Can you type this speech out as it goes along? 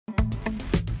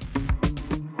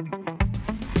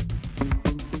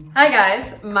Hi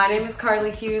guys, my name is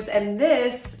Carly Hughes and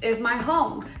this is my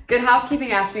home. Good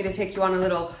Housekeeping asked me to take you on a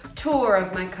little tour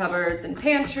of my cupboards and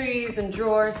pantries and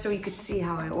drawers so you could see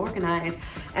how I organize.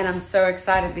 And I'm so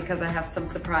excited because I have some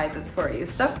surprises for you.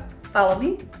 So follow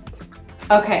me.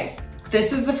 Okay,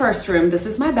 this is the first room. This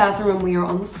is my bathroom and we are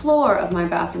on the floor of my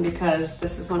bathroom because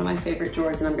this is one of my favorite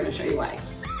drawers and I'm gonna show you why.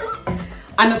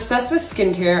 I'm obsessed with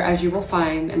skincare, as you will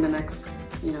find in the next,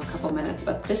 couple minutes,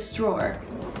 but this drawer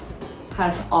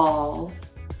has all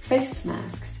face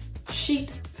masks,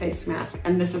 sheet face masks,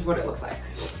 and this is what it looks like.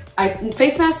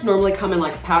 Face masks normally come in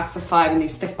like packs of 5 in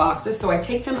these thick boxes, so I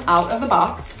take them out of the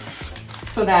box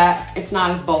so that it's not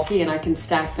as bulky and I can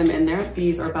stack them in there.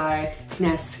 These are by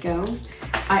Nesco.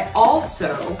 I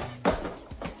also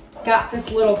got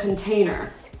this little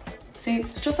container. See,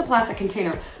 it's just a plastic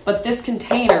container, but this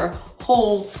container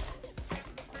holds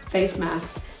face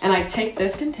masks, and I take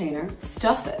this container,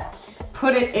 stuff it,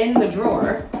 put it in the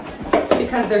drawer,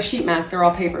 because they're sheet masks, they're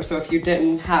all paper, so if you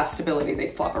didn't have stability,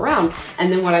 they'd flop around.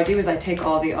 And then what I do is I take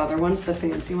all the other ones, the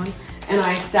fancy ones, and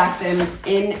I stack them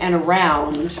in and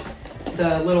around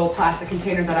the little plastic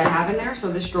container that I have in there.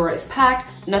 So this drawer is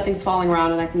packed, nothing's falling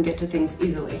around, and I can get to things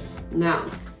easily. Now,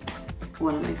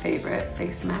 one of my favorite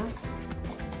face masks.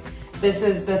 This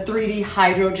is the 3D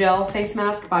Hydrogel face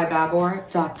mask by Babor,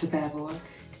 Dr. Babor.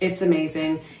 It's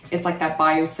amazing. It's like that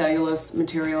biocellulose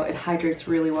material. It hydrates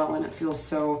really well and it feels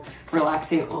so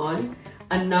relaxing on.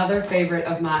 Another favorite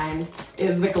of mine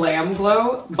is the Glam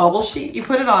Glow bubble sheet. You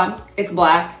put it on, it's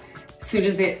black. As soon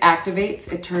as it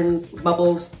activates, it turns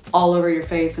bubbles all over your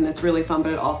face and it's really fun,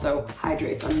 but it also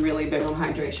hydrates. I'm really big on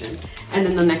hydration. And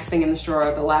then the next thing in this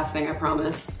drawer, the last thing I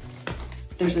promise,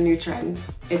 there's a new trend.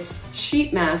 It's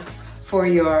sheet masks for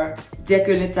your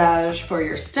décolletage, for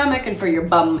your stomach and for your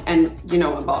bum and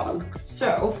a bottom.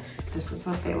 So this is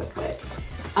what they look like.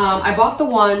 I bought the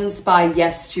ones by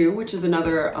Yes2, which is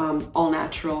another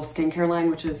all-natural skincare line,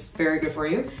 which is very good for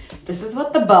you. This is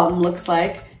what the bum looks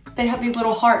like. They have these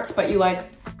little hearts, but you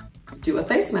do a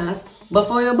face mask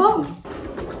before your bum.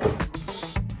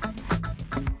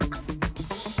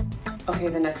 Okay,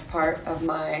 the next part of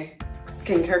my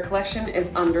skincare collection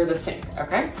is under the sink,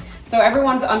 okay? So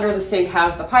everyone's under the sink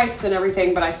has the pipes and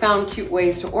everything, but I found cute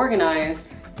ways to organize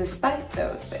despite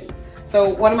those things. So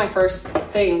one of my first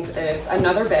things is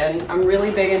another bin. I'm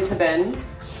really big into bins.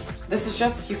 This is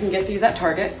just, you can get these at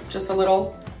Target, just a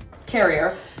little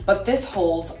carrier, but this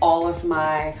holds all of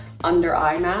my under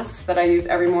eye masks that I use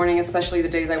every morning, especially the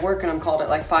days I work and I'm called at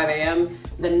like 5 a.m.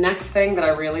 The next thing that I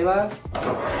really love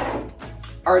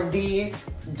are these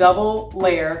double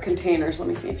layer containers. Let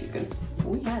me see if you can,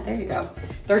 oh yeah, there you go.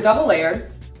 They're double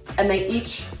layered and they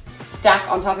each stack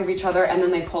on top of each other and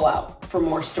then they pull out for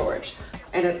more storage.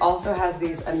 And it also has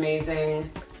these amazing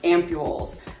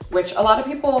ampules, which a lot of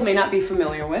people may not be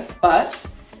familiar with, but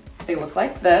they look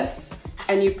like this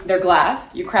and they're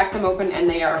glass. You crack them open and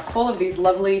they are full of these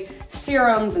lovely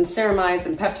serums and ceramides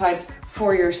and peptides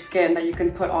for your skin that you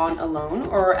can put on alone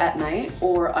or at night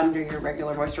or under your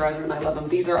regular moisturizer, and I love them.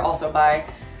 These are also by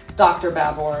Dr.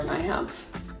 Babor and I have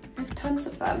tons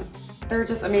of them. They're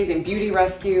just amazing. Beauty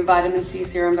Rescue, Vitamin C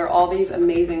Serum, they're all these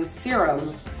amazing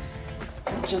serums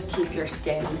that just keep your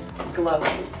skin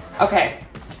glowing. Okay,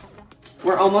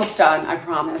 we're almost done, I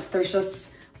promise. There's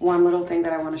just one little thing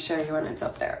that I want to show you and it's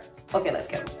up there. Okay, let's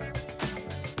go.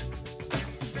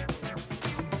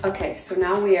 Okay, so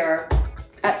now we are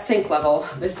at sink level.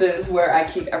 This is where I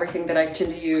keep everything that I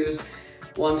tend to use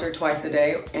once or twice a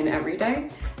day and every day.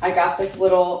 I got this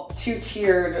little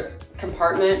 2-tiered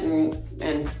compartment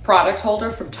and product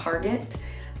holder from Target.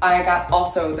 I got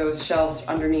also those shelves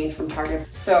underneath from Target.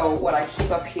 So what I keep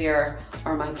up here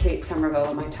are my Kate Somerville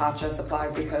and my Tatcha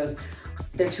supplies because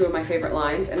they're 2 of my favorite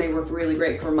lines and they work really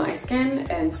great for my skin,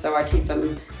 and so I keep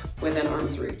them within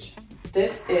arm's reach.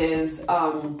 This is,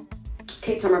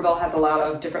 Kate Somerville has a lot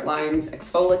of different lines,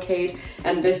 Exfoliate,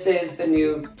 and this is the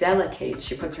new Delicate.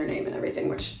 She puts her name in everything,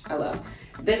 which I love.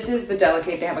 This is the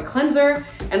Delicate. They have a cleanser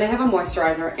and they have a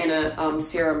moisturizer and a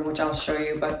serum, which I'll show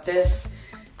you, but this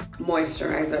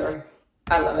moisturizer,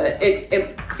 I love it.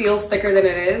 It feels thicker than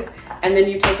it is, and then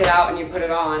you take it out and you put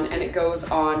it on and it goes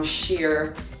on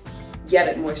sheer, yet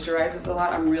it moisturizes a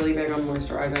lot. I'm really big on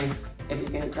moisturizing, if you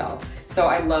can't tell. So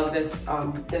I love this,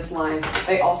 this line.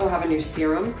 They also have a new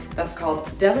serum that's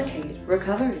called Delicate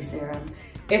Recovery Serum.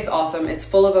 It's awesome. It's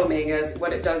full of omegas.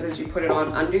 What it does is you put it on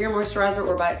under your moisturizer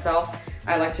or by itself.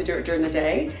 I like to do it during the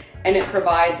day, and it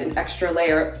provides an extra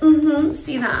layer,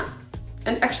 see that?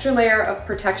 An extra layer of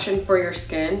protection for your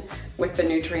skin with the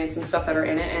nutrients and stuff that are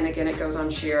in it, and again, it goes on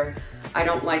sheer. I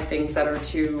don't like things that are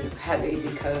too heavy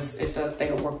because they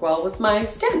don't work well with my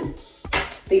skin.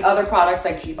 The other products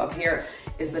I keep up here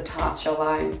is the Tatcha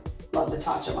line. Love the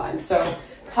Tatcha line. So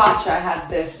Tatcha has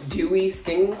this dewy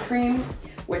skin cream,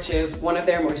 which is one of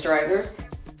their moisturizers.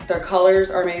 Their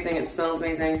colors are amazing, it smells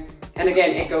amazing. And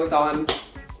again, it goes on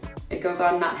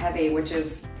not heavy, which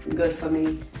is good for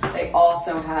me. They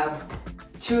also have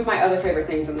two of my other favorite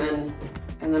things, and then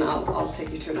I'll take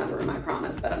you to another room, I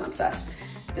promise, but I'm obsessed.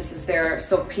 This is their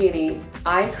Silk Peony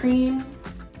eye cream,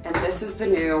 and this is their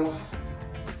new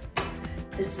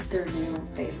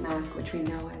face mask, which we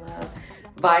know I love.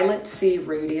 Violet Sea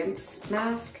Radiance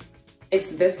Mask.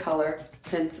 It's this color,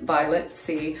 hence Violet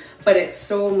Sea, but it's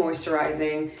so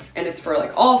moisturizing, and it's for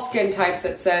like all skin types,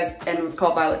 it says, and it's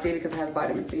called Violet Sea because it has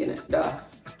vitamin C in it, duh.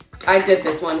 I did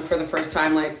this one for the first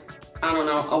time, like, I don't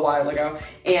know, a while ago,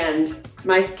 and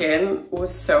my skin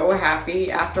was so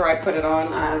happy after I put it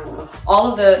on. I don't know.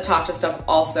 All of the Tatcha stuff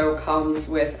also comes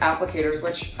with applicators,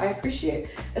 which I appreciate,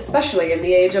 especially in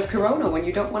the age of Corona when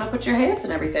you don't want to put your hands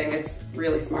in everything. It's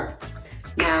really smart.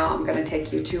 Now I'm gonna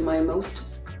take you to my most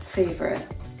favorite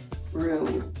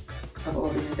room of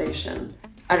organization.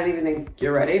 I don't even think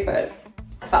you're ready, but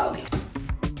follow me.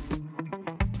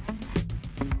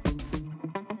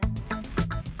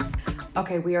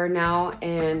 Okay, we are now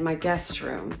in my guest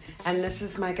room, and this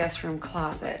is my guest room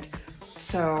closet.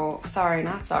 So sorry,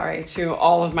 not sorry to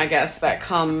all of my guests that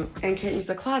come and can't use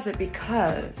the closet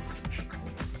because,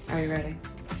 are you ready?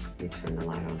 Let me turn the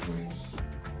light on for you.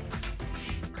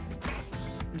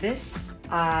 This,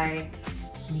 I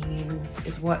mean,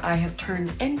 is what I have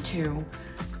turned into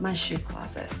my shoe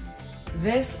closet.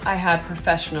 This I had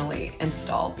professionally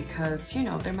installed because, you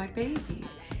know, they're my babies.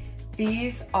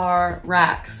 These are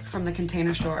racks from the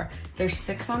Container Store. There's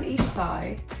 6 on each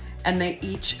side, and they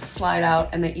each slide out,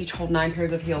 and they each hold 9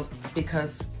 pairs of heels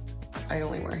because I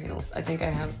only wear heels. I think I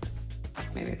have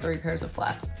maybe 3 pairs of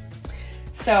flats.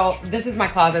 So this is my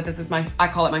closet. This is I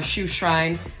call it my shoe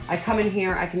shrine. I come in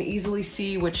here, I can easily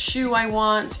see which shoe I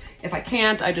want. If I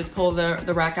can't, I just pull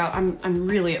the rack out. I'm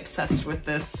really obsessed with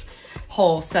this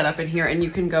whole setup in here, and you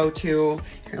can go to,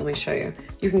 here, let me show you.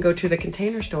 You can go to the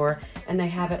Container Store and they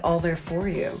have it all there for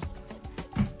you.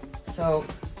 So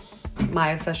my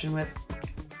obsession with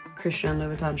Christian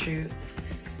Louboutin shoes,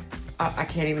 I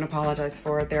can't even apologize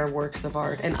for it. They're works of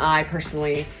art. And I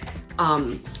personally,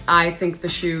 I think the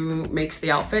shoe makes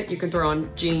the outfit. You can throw on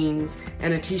jeans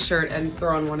and a t-shirt and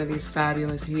throw on one of these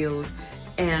fabulous heels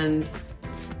and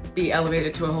be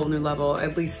elevated to a whole new level,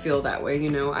 at least feel that way, you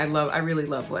know. I really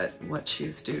love what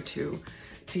shoes do to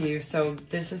you. So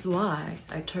this is why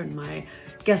I turned my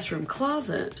guest room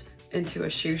closet into a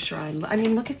shoe shrine. I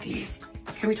mean, look at these.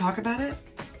 Can we talk about it?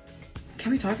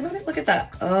 Can we talk about it? Look at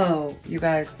that. Oh, you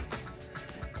guys.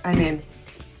 I mean,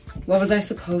 what was I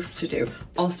supposed to do?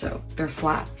 Also, they're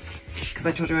flats. Because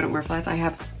I told you I don't wear flats. I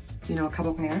have, you know, a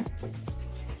couple pair.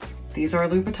 These are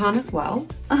Louboutin as well.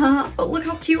 But look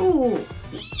how cute.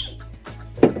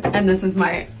 And this is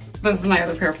my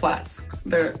other pair of flats.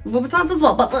 They're Louboutins as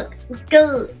well, but look,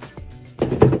 go.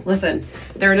 Listen,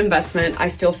 they're an investment. I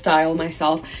still style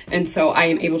myself, and so I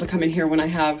am able to come in here when I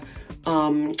have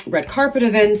red carpet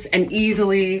events and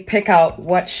easily pick out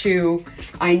what shoe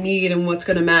I need and what's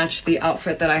gonna match the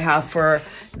outfit that I have for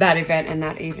that event and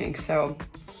that evening. So,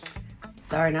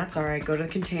 sorry, not sorry, go to the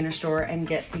Container Store and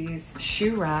get these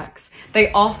shoe racks.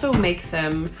 They also make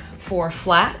them for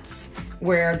flats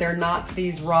where they're not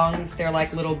these rungs, they're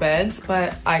like little beds,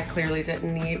 but I clearly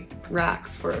didn't need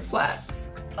racks for flats.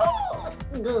 Oh,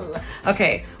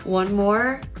 okay, one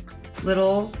more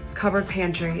little cupboard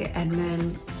pantry, and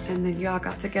then y'all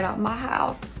got to get out my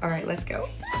house. All right, let's go.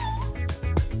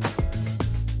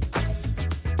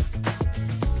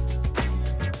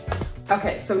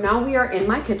 Okay, so now we are in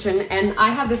my kitchen, and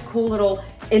I have this cool little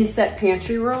inset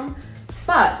pantry room,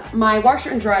 but my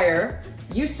washer and dryer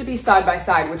used to be side by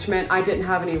side, which meant I didn't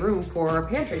have any room for a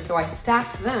pantry. So I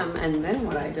stacked them, and then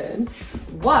what I did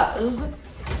was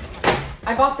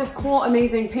I bought this cool,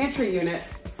 amazing pantry unit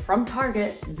from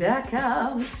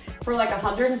Target.com for like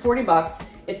 140 bucks.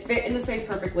 It fit in the space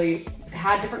perfectly. It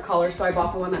had different colors, so I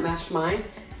bought the one that matched mine.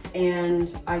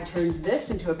 And I turned this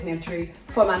into a pantry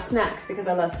for my snacks because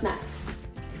I love snacks.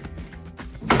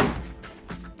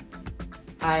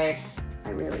 I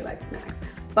really like snacks.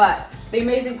 But the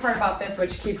amazing part about this,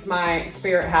 which keeps my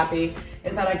spirit happy,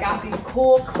 is that I got these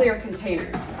cool clear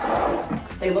containers.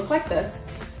 They look like this.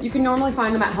 You can normally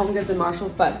find them at Home Goods and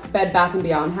Marshalls, but Bed Bath &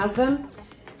 Beyond has them.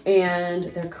 And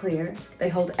they're clear. They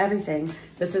hold everything.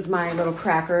 This is my little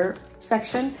cracker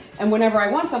section. And whenever I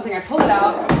want something, I pull it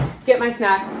out, get my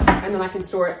snack, and then I can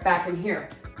store it back in here.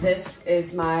 This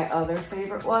is my other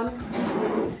favorite one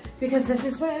because this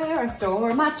is where I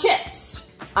store my chips.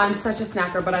 I'm such a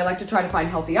snacker, but I like to try to find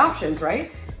healthy options,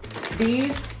 right?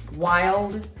 These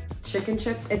wild chicken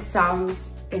chips, it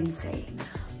sounds insane,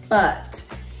 but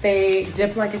they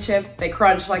dip like a chip, they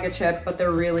crunch like a chip, but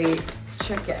they're really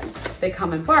chicken. They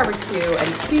come in barbecue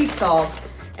and sea salt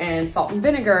and salt and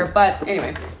vinegar, but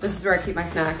anyway, this is where I keep my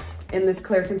snacks, in this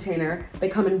clear container. They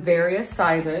come in various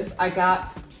sizes. I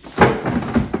got,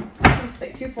 let's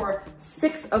say 2, 4,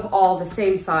 6 of all the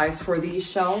same size for these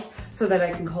shelves so that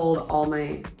I can hold all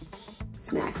my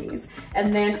snackies.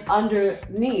 And then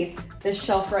underneath this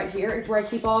shelf right here is where I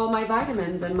keep all my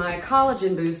vitamins and my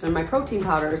collagen boost and my protein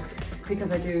powders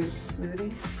because I do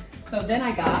smoothies. So then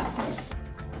I got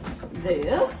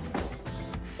this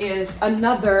is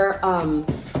another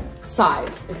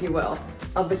size, if you will,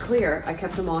 of the clear. I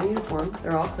kept them all uniform.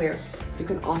 They're all clear. You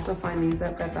can also find these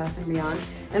at Bed Bath & Beyond.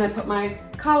 And I put my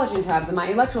collagen tabs and my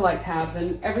electrolyte tabs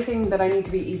and everything that I need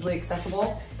to be easily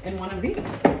accessible in one of these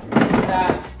so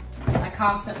that I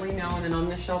constantly know. And then on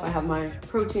this shelf, I have my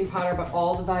protein powder, but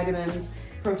all the vitamins,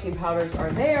 protein powders are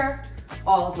there.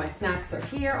 All of my snacks are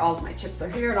here, all of my chips are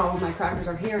here, and all of my crackers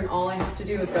are here, and all I have to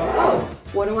do is go, oh,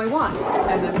 what do I want?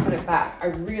 And then put it back. I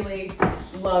really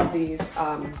love these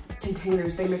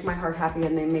containers. They make my heart happy,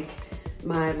 and they make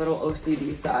my little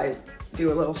OCD side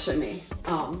do a little shimmy.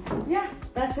 Yeah,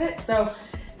 that's it. So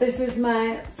this is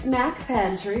my snack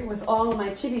pantry with all of my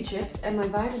chibi chips and my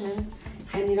vitamins.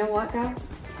 And you know what,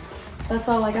 guys? That's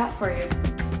all I got for you.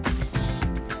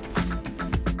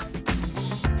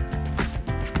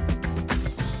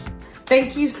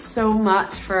 Thank you so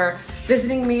much for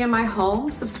visiting me in my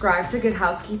home. Subscribe to Good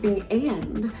Housekeeping,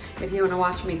 and if you want to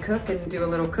watch me cook and do a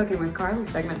little cooking with Carly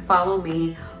segment, follow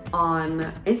me on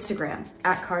Instagram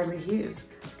at Carly Hughes.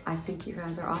 I think you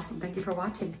guys are awesome. Thank you for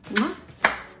watching. Mwah.